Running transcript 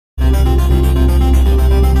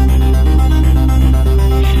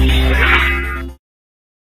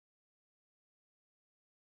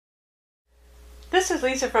this is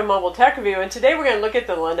Lisa from Mobile Tech Review, and today we're going to look at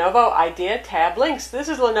the Lenovo IdeaTab Lynx. This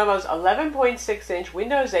is Lenovo's 11.6-inch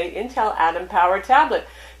Windows 8 Intel Atom powered tablet.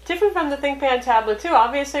 Different from the ThinkPad Tablet 2,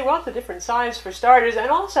 obviously, well, it's a different size for starters,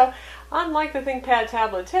 and also, unlike the ThinkPad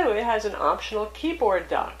Tablet 2, it has an optional keyboard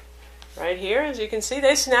dock. Right here, as you can see,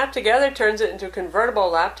 they snap together, turns it into a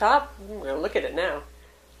convertible laptop. We're going to look at it now.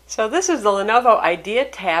 So this is the Lenovo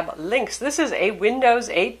IdeaTab Lynx. This is a Windows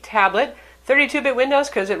 8 tablet. 32-bit Windows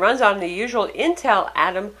because it runs on the usual Intel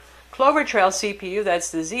Atom Clover Trail CPU. That's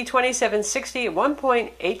the Z2760 at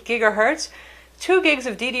 1.8 gigahertz, 2 gigs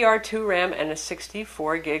of DDR2 RAM, and a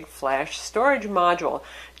 64 gig flash storage module,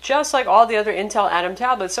 just like all the other Intel Atom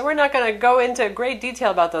tablets. So we're not going to go into great detail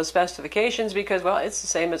about those specifications because, well, it's the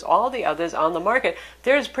same as all the others on the market.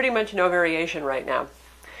 There's pretty much no variation right now.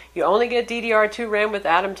 You only get DDR2 RAM with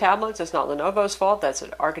Atom tablets. It's not Lenovo's fault. That's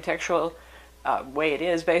an architectural way it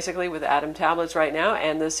is basically with Atom tablets right now,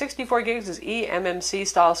 and the 64 gigs is eMMC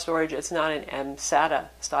style storage. It's not an mSATA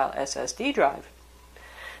style SSD drive.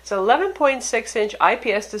 So 11.6-inch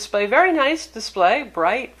IPS display, very nice display,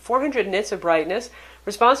 bright, 400 nits of brightness,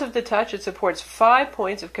 responsive to touch. It supports 5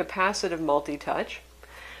 points of capacitive multi-touch.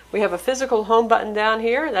 We have a physical home button down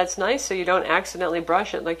here. That's nice, so you don't accidentally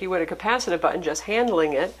brush it like you would a capacitive button, just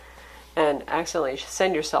handling it and accidentally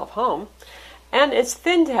send yourself home. And it's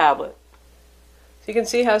thin tablet. So you can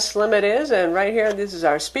see how slim it is, and right here this is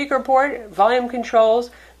our speaker port, volume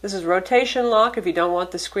controls. This is rotation lock if you don't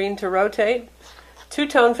want the screen to rotate.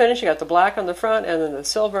 Two-tone finish, you got the black on the front and then the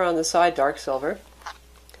silver on the side, dark silver.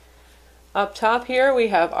 Up top here we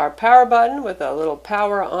have our power button with a little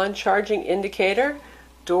power on charging indicator.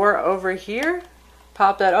 Door over here,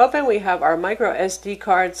 pop that open, we have our micro SD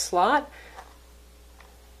card slot.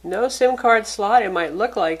 No SIM card slot, it might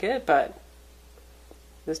look like it, but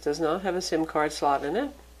this does not have a SIM card slot in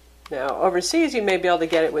it. Now, overseas you may be able to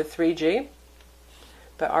get it with 3G,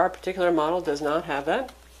 but our particular model does not have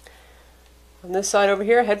that. On this side over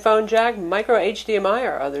here, headphone jack, micro HDMI,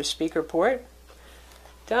 our other speaker port.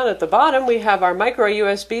 Down at the bottom we have our micro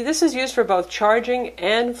USB. This is used for both charging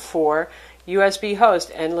and for USB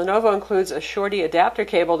host, and Lenovo includes a shorty adapter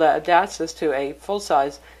cable that adapts this to a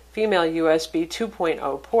full-size female USB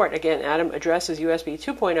 2.0 port. Again, Atom addresses USB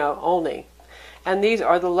 2.0 only. And these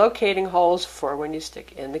are the locating holes for when you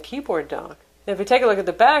stick in the keyboard dock. Now if we take a look at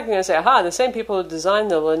the back, you're going to say, aha, the same people who designed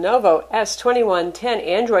the Lenovo S2110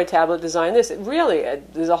 Android tablet designed this.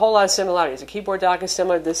 There's a whole lot of similarities. The keyboard dock is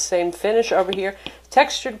similar, this same finish over here.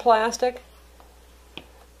 Textured plastic.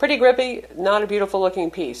 Pretty grippy, not a beautiful looking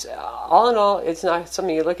piece. All in all, it's not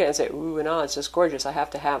something you look at and say, ooh and ah, it's just gorgeous, I have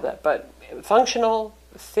to have that. But functional,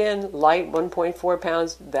 thin, light, 1.4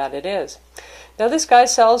 pounds, that it is. Now this guy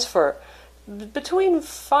sells for between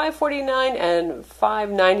 $549 and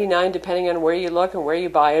 $599 depending on where you look and where you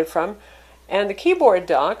buy it from. And the keyboard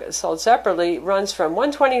dock, sold separately, runs from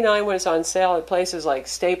 $129 when it's on sale at places like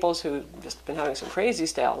Staples, who've just been having some crazy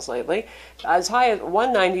sales lately, as high as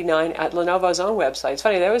 $199 at Lenovo's own website. It's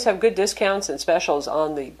funny, they always have good discounts and specials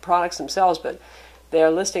on the products themselves, but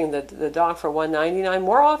they're listing the dock for $199.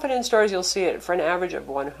 More often in stores you'll see it for an average of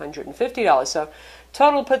 $150. So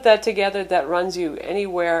total, put that together, that runs you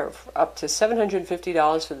anywhere up to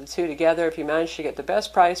 $750 for the two together. If you manage to get the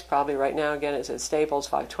best price, probably right now, again, it's at Staples,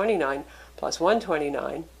 $529 plus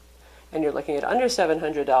 $129, and you're looking at under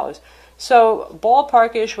 $700. So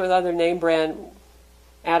ballpark-ish with other name brand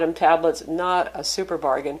Atom tablets, not a super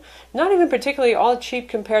bargain. Not even particularly all cheap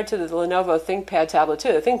compared to the Lenovo ThinkPad Tablet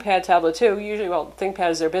 2. The ThinkPad Tablet 2, usually, well,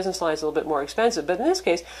 ThinkPad is their business line, is a little bit more expensive, but in this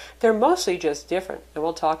case, they're mostly just different, and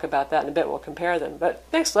we'll talk about that in a bit. We'll compare them. But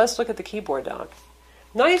next, let's look at the keyboard dock.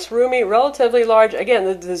 Nice, roomy, relatively large. Again,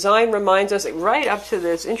 the design reminds us right up to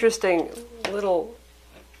this interesting little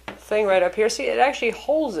thing right up here. See, it actually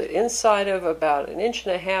holds it inside of about 1.5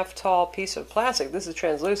 inch tall piece of plastic. This is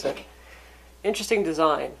translucent. Interesting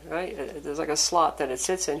design, right? There's like a slot that it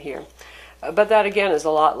sits in here. But that again is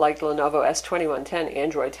a lot like the Lenovo S2110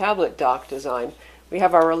 Android tablet dock design. We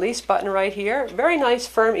have our release button right here. Very nice,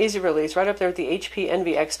 firm, easy release, right up there with the HP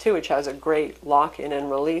Envy X2, which has a great lock-in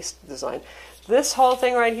and release design. This whole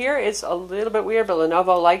thing right here is a little bit weird, but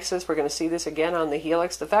Lenovo likes this. We're going to see this again on the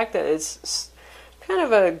Helix. The fact that it's kind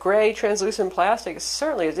of a gray translucent plastic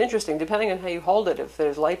certainly is interesting depending on how you hold it. If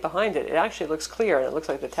there's light behind it, it actually looks clear and it looks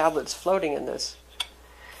like the tablet's floating in this.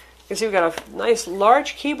 You can see we've got a nice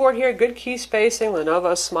large keyboard here, good key spacing,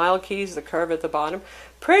 Lenovo Smile keys, the curve at the bottom.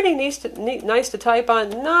 Pretty nice to type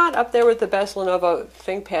on, not up there with the best Lenovo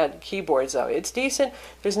ThinkPad keyboards though. It's decent,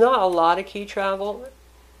 there's not a lot of key travel,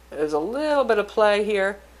 there's a little bit of play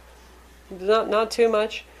here, not too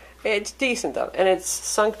much. It's decent though, and it's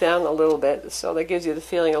sunk down a little bit, so that gives you the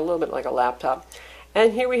feeling a little bit like a laptop.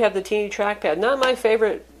 And here we have the teeny trackpad. Not my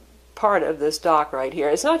favorite part of this dock right here.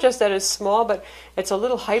 It's not just that it's small, but it's a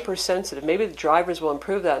little hypersensitive. Maybe the drivers will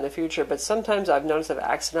improve that in the future, but sometimes I've noticed I've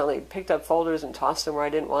accidentally picked up folders and tossed them where I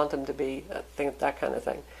didn't want them to be, that kind of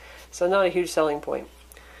thing. So not a huge selling point.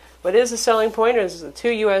 What is a selling point is the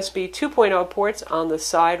two USB 2.0 ports on the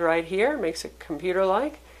side right here. Makes it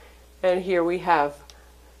computer-like. And here we have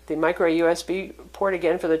the micro USB port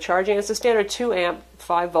again for the charging. It's a standard 2 amp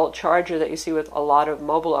 5 volt charger that you see with a lot of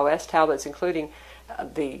mobile OS tablets, including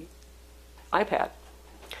the iPad.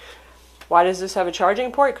 Why does this have a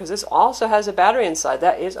charging port? Because this also has a battery inside.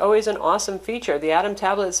 That is always an awesome feature. The Atom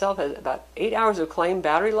tablet itself has about 8 hours of claimed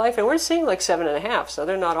battery life, and we're seeing like 7.5, so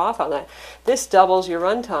they're not off on that. This doubles your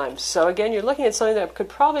run time. So again, you're looking at something that could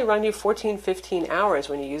probably run you 14, 15 hours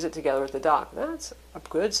when you use it together with the dock. That's a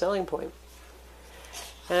good selling point.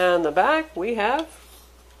 And on the back, we have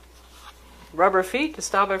rubber feet to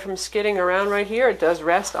stop it from skidding around right here. It does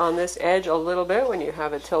rest on this edge a little bit when you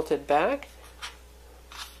have it tilted back.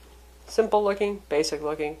 Simple looking, basic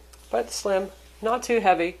looking, but slim, not too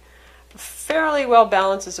heavy. Fairly well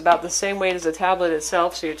balanced. It's about the same weight as the tablet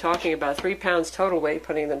itself, so you're talking about 3 pounds total weight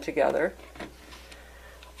putting them together.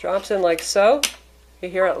 Drops in like so. You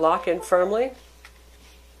hear it lock in firmly.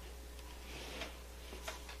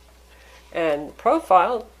 And the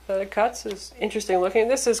profile that it cuts is interesting looking.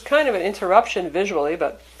 This is kind of an interruption visually,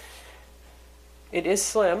 but it is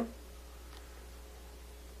slim.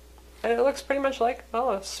 And it looks pretty much like, well,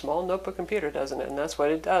 a small notebook computer, doesn't it? And that's what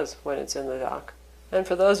it does when it's in the dock. And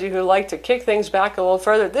for those of you who like to kick things back a little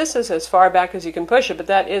further, this is as far back as you can push it, but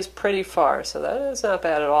that is pretty far, so that is not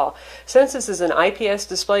bad at all. Since this is an IPS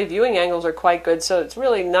display, viewing angles are quite good, so it's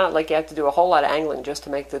really not like you have to do a whole lot of angling just to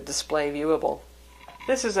make the display viewable.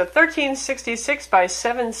 This is a 1366 by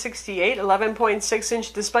 768 11.6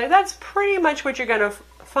 inch display. That's pretty much what you're going to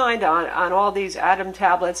find on all these Atom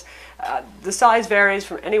tablets. The size varies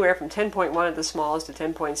from anywhere from 10.1 at the smallest to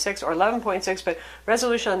 10.6 or 11.6, but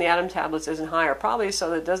resolution on the Atom tablets isn't higher, probably so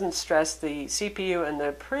that it doesn't stress the CPU and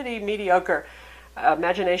the pretty mediocre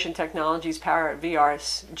Imagination Technologies Power VR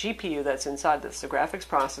GPU that's inside this, the graphics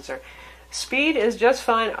processor. Speed is just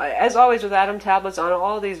fine, as always with Atom tablets on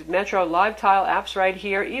all these Metro Live Tile apps right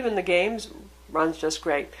here. Even the games runs just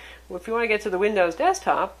great. Well, if you want to get to the Windows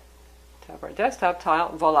desktop, tap our desktop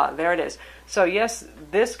tile, voila, there it is. So yes,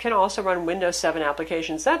 this can also run Windows 7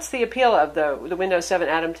 applications. That's the appeal of the Windows 7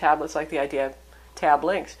 Atom tablets like the IdeaTab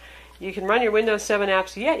Lynx. You can run your Windows 7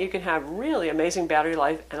 apps, yet you can have really amazing battery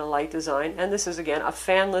life and a light design. And this is, again, a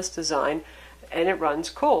fanless design, and it runs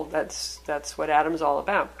cool. That's what Atom's all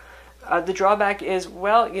about. The drawback is,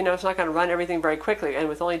 well, you know, it's not going to run everything very quickly, and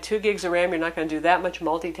with only 2 gigs of RAM, you're not going to do that much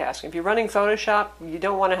multitasking. If you're running Photoshop, you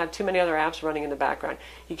don't want to have too many other apps running in the background.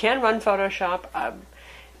 You can run Photoshop.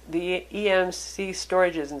 The EMC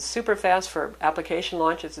storage isn't super fast for application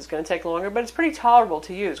launches. It's going to take longer, but it's pretty tolerable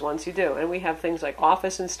to use once you do. And we have things like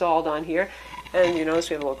Office installed on here, and you notice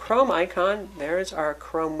we have a little Chrome icon. There's our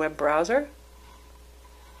Chrome web browser,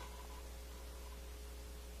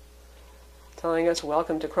 telling us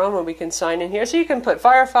welcome to Chrome, and we can sign in here. So you can put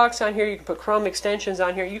Firefox on here, you can put Chrome extensions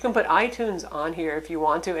on here, you can put iTunes on here if you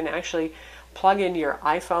want to, and actually plug in your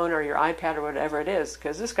iPhone or your iPad or whatever it is,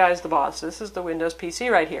 because this guy's the boss. This is the Windows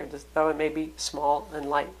PC right here, though it may be small and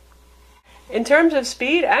light. In terms of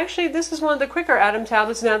speed, actually this is one of the quicker Atom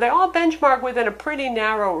tablets. Now they all benchmark within a pretty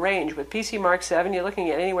narrow range. With PC Mark 7 you're looking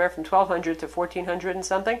at anywhere from 1200 to 1400 and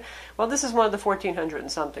something. Well, this is one of the 1400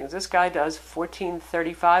 and somethings. This guy does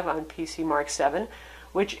 1435 on PC Mark 7,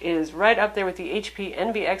 which is right up there with the HP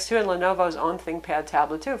Envy X2 and Lenovo's own ThinkPad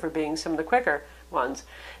tablet too for being some of the quicker ones.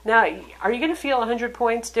 Now, are you going to feel 100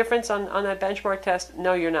 points difference on that benchmark test?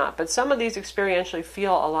 No, you're not. But some of these experientially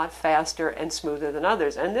feel a lot faster and smoother than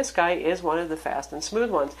others, and this guy is one of the fast and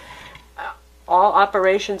smooth ones. All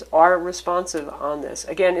operations are responsive on this.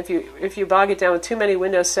 Again, if you bog it down with too many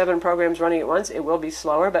Windows 7 programs running at once, it will be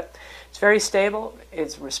slower, but it's very stable.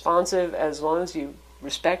 It's responsive as long as you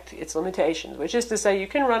respect its limitations, which is to say you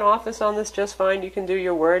can run Office on this just fine. You can do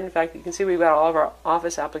your Word. In fact, you can see we've got all of our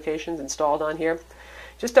Office applications installed on here.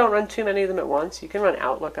 Just don't run too many of them at once. You can run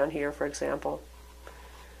Outlook on here, for example.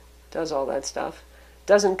 Does all that stuff.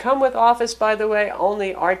 Doesn't come with Office, by the way.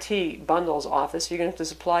 Only RT bundles Office. You're going to have to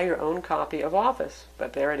supply your own copy of Office.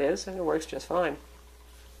 But there it is, and it works just fine.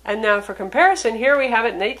 And now for comparison, here we have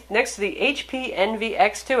it next to the HP Envy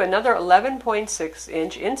X2, another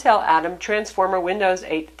 11.6-inch Intel Atom Transformer Windows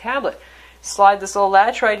 8 tablet. Slide this little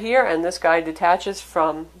latch right here, and this guy detaches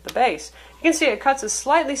from the base. You can see it cuts a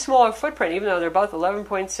slightly smaller footprint, even though they're both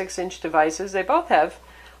 11.6-inch devices. They both have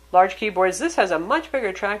large keyboards. This has a much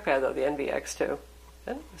bigger trackpad, though, the Envy X2.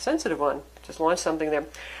 and a sensitive one. Just launched something there.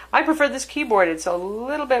 I prefer this keyboard. It's a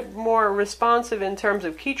little bit more responsive in terms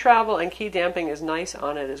of key travel, and key damping is nice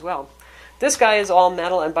on it as well. This guy is all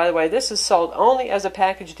metal, and by the way, this is sold only as a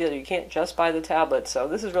package deal. You can't just buy the tablet, so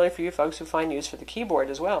this is really for you folks who find use for the keyboard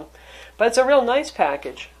as well. But it's a real nice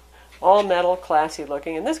package. All metal, classy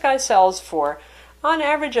looking, and this guy sells for, on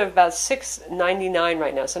average, of about $6.99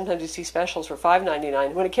 right now. Sometimes you see specials for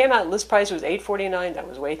 $5.99. When it came out, list price was $8.49. That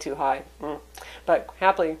was way too high. But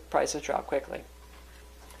happily, prices drop quickly.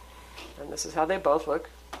 And this is how they both look,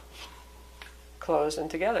 closed and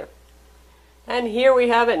together. And here we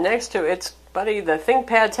have it next to its buddy, the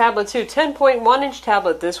ThinkPad Tablet 2, 10.1-inch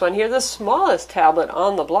tablet. This one here, the smallest tablet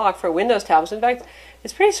on the block for Windows tablets. In fact,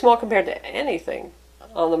 it's pretty small compared to anything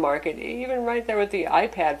on the market, even right there with the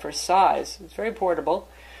iPad for size. It's very portable.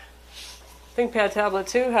 ThinkPad Tablet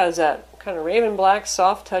 2 has that kind of raven black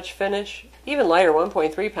soft touch finish, even lighter,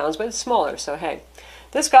 1.3 pounds, but it's smaller, so hey.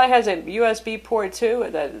 This guy has a USB port too,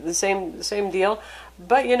 the same deal.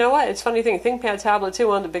 But you know what? It's a funny thing. ThinkPad Tablet 2,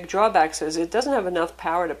 one of the big drawbacks is it doesn't have enough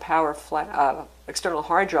power to power external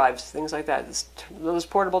hard drives, things like that. Those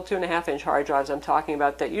portable 2.5-inch hard drives I'm talking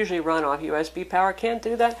about that usually run off USB power can't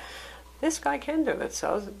do that. This guy can do it,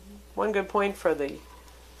 so one good point for the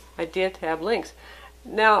IdeaTab Lynx.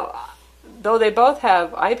 Now, though they both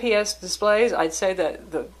have IPS displays, I'd say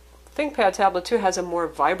that the ThinkPad Tablet 2 has a more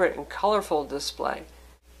vibrant and colorful display.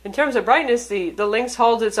 In terms of brightness, the Lynx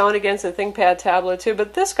holds its own against the ThinkPad Tablet 2,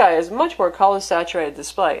 but this guy is much more color-saturated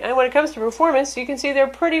display. And when it comes to performance, you can see they're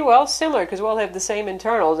pretty well similar because we'll have the same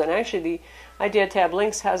internals, and actually the IdeaTab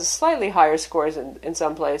Lynx has slightly higher scores in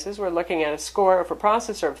some places. We're looking at a score for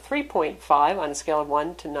processor of 3.5 on a scale of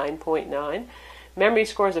 1 to 9.9, memory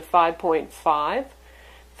scores of 5.5,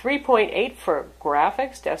 3.8 for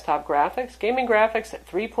graphics, desktop graphics, gaming graphics at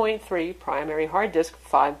 3.3, primary hard disk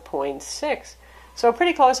 5.6. So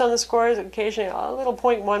pretty close on the scores, occasionally a little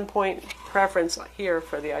 0.1 point preference here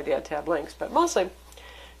for the IdeaTab Lynx, but mostly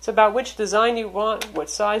it's about which design you want, what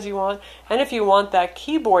size you want, and if you want that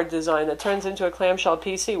keyboard design that turns into a clamshell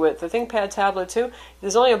PC. With the ThinkPad Tablet 2,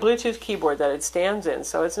 there's only a Bluetooth keyboard that it stands in,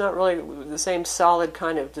 so it's not really the same solid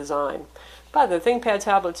kind of design. But the ThinkPad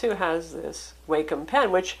Tablet 2 has this Wacom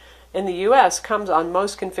pen, which in the US comes on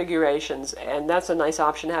most configurations, and that's a nice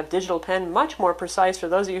option to have. Digital pen, much more precise for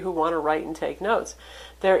those of you who want to write and take notes.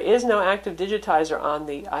 There is no active digitizer on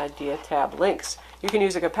the IdeaTab Lynx. You can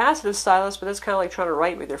use a capacitive stylus, but that's kind of like trying to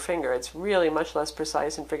write with your finger. It's really much less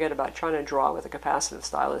precise, and forget about trying to draw with a capacitive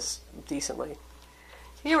stylus decently.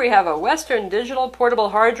 Here we have a Western Digital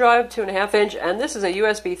portable hard drive, 2.5-inch, and this is a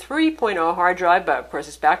USB 3.0 hard drive, but of course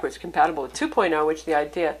it's backwards compatible with 2.0, which the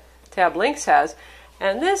IdeaTab Lynx has.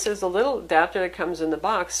 And this is the little adapter that comes in the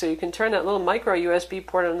box, so you can turn that little micro USB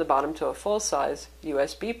port on the bottom to a full-size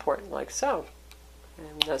USB port, like so.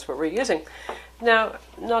 And that's what we're using. Now,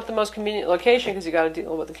 not the most convenient location because you got to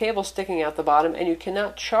deal with the cable sticking out the bottom, and you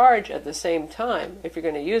cannot charge at the same time if you're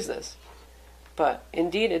going to use this. But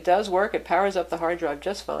indeed, it does work. It powers up the hard drive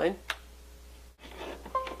just fine.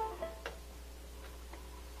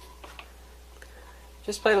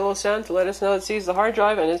 Just played a little sound to let us know it sees the hard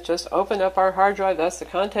drive, and it's just opened up our hard drive. That's the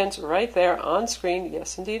contents right there on screen.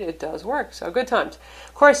 Yes, indeed, it does work. So good times.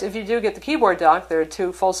 Of course, if you do get the keyboard dock, there are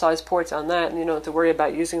 2 full-size ports on that, and you don't have to worry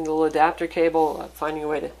about using the little adapter cable, finding a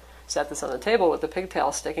way to set this on the table with the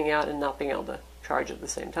pigtail sticking out and not being able to charge at the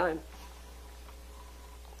same time.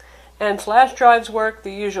 And flash drives work,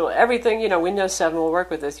 the usual, everything, Windows 7 will work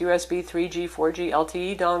with this. USB, 3G, 4G,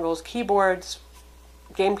 LTE dongles, keyboards,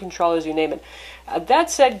 game controllers, you name it. That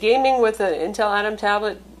said, gaming with an Intel Atom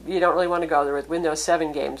tablet, you don't really want to go there with Windows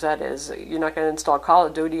 7 games, that is. You're not going to install Call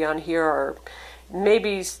of Duty on here, or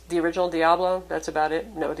maybe the original Diablo, that's about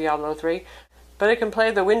it, no Diablo 3. But it can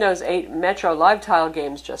play the Windows 8 Metro Live Tile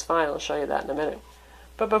games just fine. I'll show you that in a minute.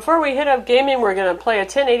 But before we hit up gaming, we're going to play a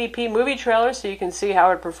 1080p movie trailer so you can see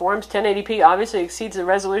how it performs. 1080p obviously exceeds the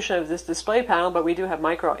resolution of this display panel, but we do have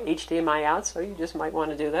micro HDMI out, so you just might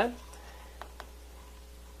want to do that.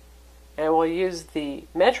 And we'll use the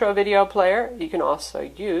Metro video player. You can also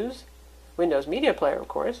use Windows Media Player, of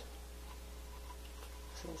course,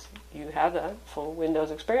 since you have that full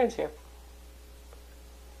Windows experience here.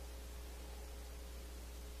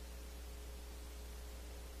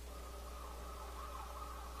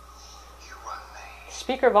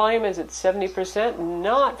 Speaker volume is at 70%,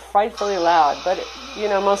 not frightfully loud, but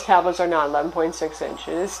most tablets are not 11.6 inch.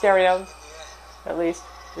 It is stereo, at least.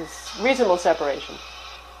 It's reasonable separation.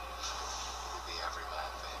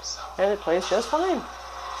 And it plays just fine.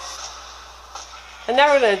 And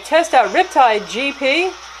now we're going to test out Riptide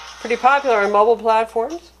GP, pretty popular on mobile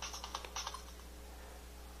platforms.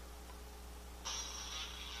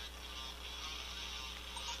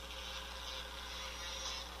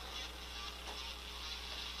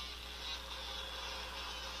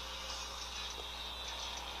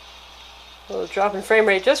 A little drop in frame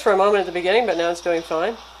rate just for a moment at the beginning, but now it's doing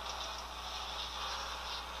fine.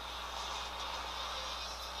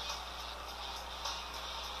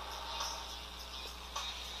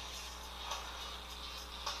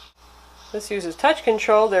 This uses touch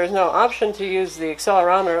control. There's no option to use the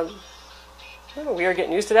accelerometer. A little weird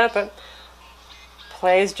getting used to that, but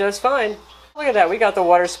plays just fine. Look at that, we got the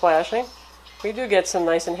water splashing. We do get some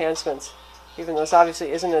nice enhancements, even though this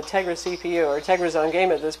obviously isn't a Tegra CPU or a Tegra Zone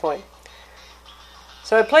game at this point.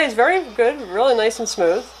 So it plays very good, really nice and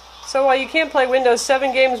smooth. So while you can't play Windows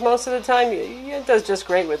 7 games most of the time, it does just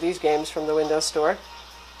great with these games from the Windows Store.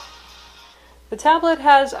 The tablet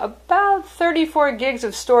has about 34 gigs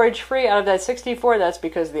of storage free out of that 64. That's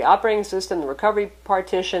because the operating system, the recovery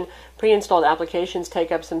partition, pre-installed applications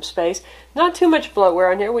take up some space. Not too much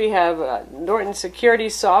bloatware on here. We have Norton Security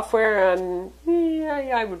software.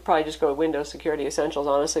 I would probably just go with Windows Security Essentials,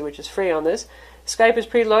 honestly, which is free on this. Skype is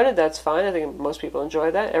preloaded. That's fine. I think most people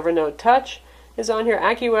enjoy that. Evernote Touch is on here.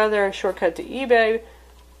 AccuWeather, shortcut to eBay,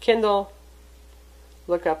 Kindle.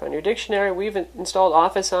 Look up on your dictionary. We've installed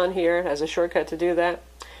Office on here as a shortcut to do that,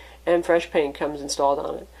 and Fresh Paint comes installed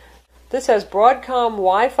on it. This has Broadcom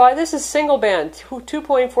Wi-Fi. This is single band,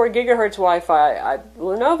 2.4 gigahertz Wi-Fi.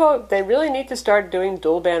 Lenovo, they really need to start doing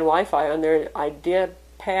dual band Wi-Fi on their IdeaPad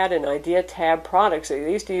and IdeaTab products.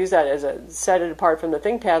 They used to use that as a set it apart from the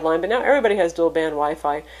ThinkPad line, but now everybody has dual band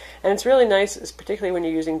Wi-Fi, and it's really nice, particularly when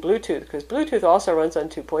you're using Bluetooth, because Bluetooth also runs on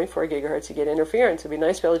 2.4 gigahertz. You get interference. It'd be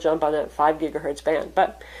nice to be able to jump on that 5 gigahertz band.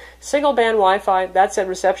 But single band Wi-Fi, that said,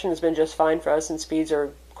 reception has been just fine for us, and speeds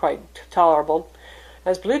are quite tolerable.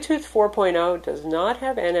 As Bluetooth 4.0 does not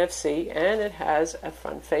have NFC, and it has a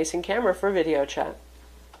front-facing camera for video chat.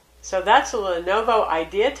 So that's the Lenovo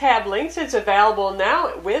IdeaTab Lynx. It's available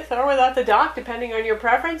now with or without the dock, depending on your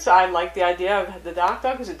preference. I like the idea of the dock,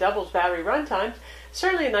 though, because it doubles battery run times.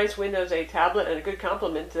 Certainly a nice Windows 8 tablet and a good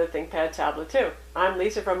complement to the ThinkPad tablet, too. I'm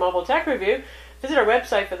Lisa from Mobile Tech Review. Visit our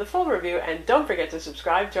website for the full review, and don't forget to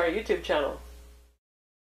subscribe to our YouTube channel.